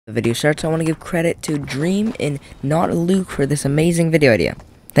The video starts, I want to give credit to Dream and not Luke for this amazing video idea.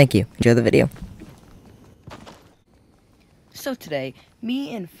 Thank you. Enjoy the video. So today,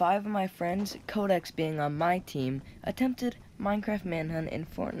 me and 5 of my friends, Codex being on my team, attempted Minecraft Manhunt in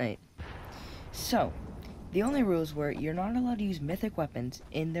Fortnite. So, the only rules were you're not allowed to use mythic weapons,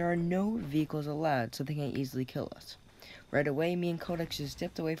 and there are no vehicles allowed, so they can't easily kill us. Right away, me and Codex just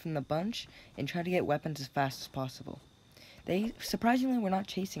dipped away from the bunch and tried to get weapons as fast as possible. They surprisingly were not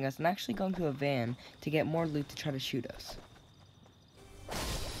chasing us and actually going to a van to get more loot to try to shoot us.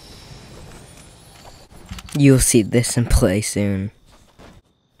 You'll see this in play soon.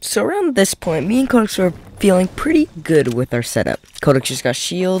 So around this point, me and Codex were feeling pretty good with our setup. Codex just got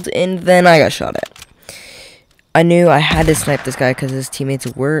shield, and then I got shot at. I knew I had to snipe this guy because his teammates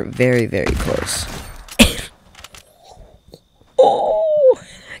were very, very close. Oh!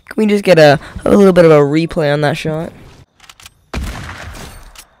 Can we just get a little bit of a replay on that shot?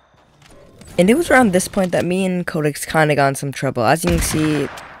 And it was around this point that me and Codex kind of got in some trouble. As you can see,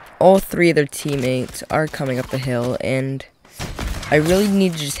 all 3 of their teammates are coming up the hill, and I really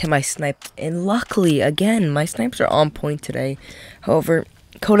need to just hit my snipe. And luckily, again, my snipes are on point today. However,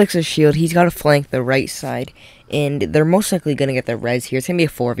 Codex's shield, he's got to flank the right side, and they're most likely going to get their res here. It's going to be a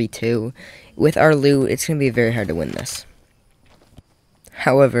 4v2. With our loot, it's going to be very hard to win this.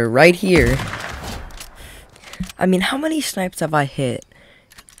 However, right here, I mean, how many snipes have I hit?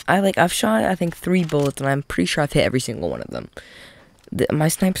 I've shot, I think, 3 bullets, and I'm pretty sure I've hit every single one of them. My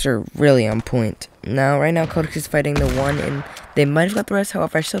snipes are really on point. Now, right now, Codex is fighting the one, and they might have got the rest.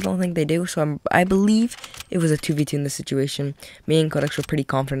 However, I still don't think they do, so I believe it was a 2v2 in this situation. Me and Codex were pretty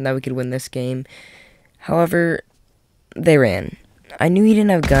confident that we could win this game. However, they ran. I knew he didn't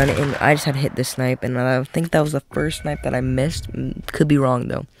have a gun, and I just had to hit this snipe, and I think that was the first snipe that I missed. Could be wrong,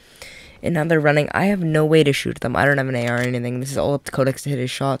 though. And now they're running. I have no way to shoot them. I don't have an AR or anything. This is all up to Codex to hit his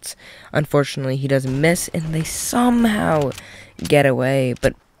shots. Unfortunately, he doesn't miss, and they somehow get away.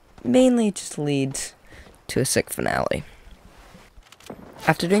 But mainly it just leads to a sick finale.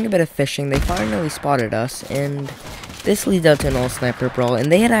 After doing a bit of fishing, they finally spotted us, and this leads out to an all sniper brawl.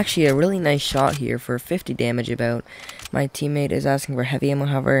 And they had actually a really nice shot here for 50 damage about. My teammate is asking for heavy ammo,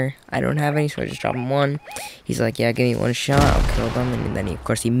 however, I don't have any, so I just drop him 1. He's like, yeah, give me 1 shot, I'll kill them, and then of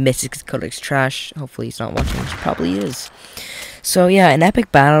course he misses because Codex trash. Hopefully he's not watching, which he probably is. So yeah, an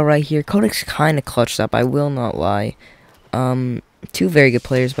epic battle right here. Codex kind of clutched up, I will not lie. 2 very good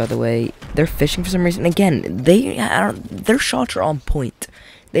players, by the way. They're fishing for some reason. Again, their shots are on point.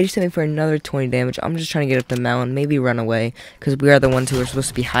 They just hit me for another 20 damage. I'm just trying to get up the mountain, maybe run away, because we are the ones who are supposed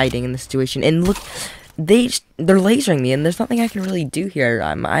to be hiding in this situation. And look, they're lasering me, and there's nothing I can really do here.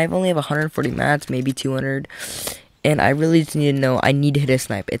 I only have 140 mats, maybe 200, and I really just need to know. I need to hit a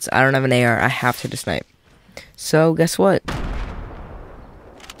snipe. I don't have an AR. I have to hit a snipe. So guess what?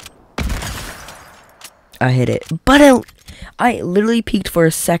 I hit it, but I literally peeked for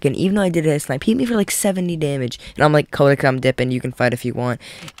a second, even though I did hit a snipe. He hit me for like 70 damage, and I'm like, Codex, I'm dipping. You can fight if you want.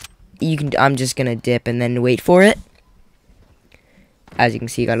 I'm just gonna dip and then wait for it. As you can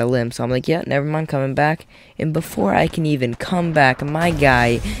see, got a limb, so I'm like, yeah, never mind, coming back. And before I can even come back, my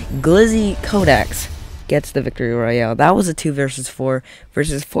guy, Glizzy Codex, gets the victory royale. That was a 2 versus 4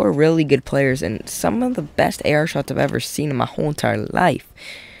 really good players, and some of the best AR shots I've ever seen in my whole entire life.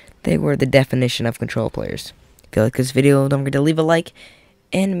 They were the definition of control players. If you like this video, don't forget to leave a like,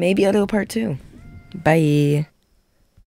 and maybe I'll do a part 2. Bye.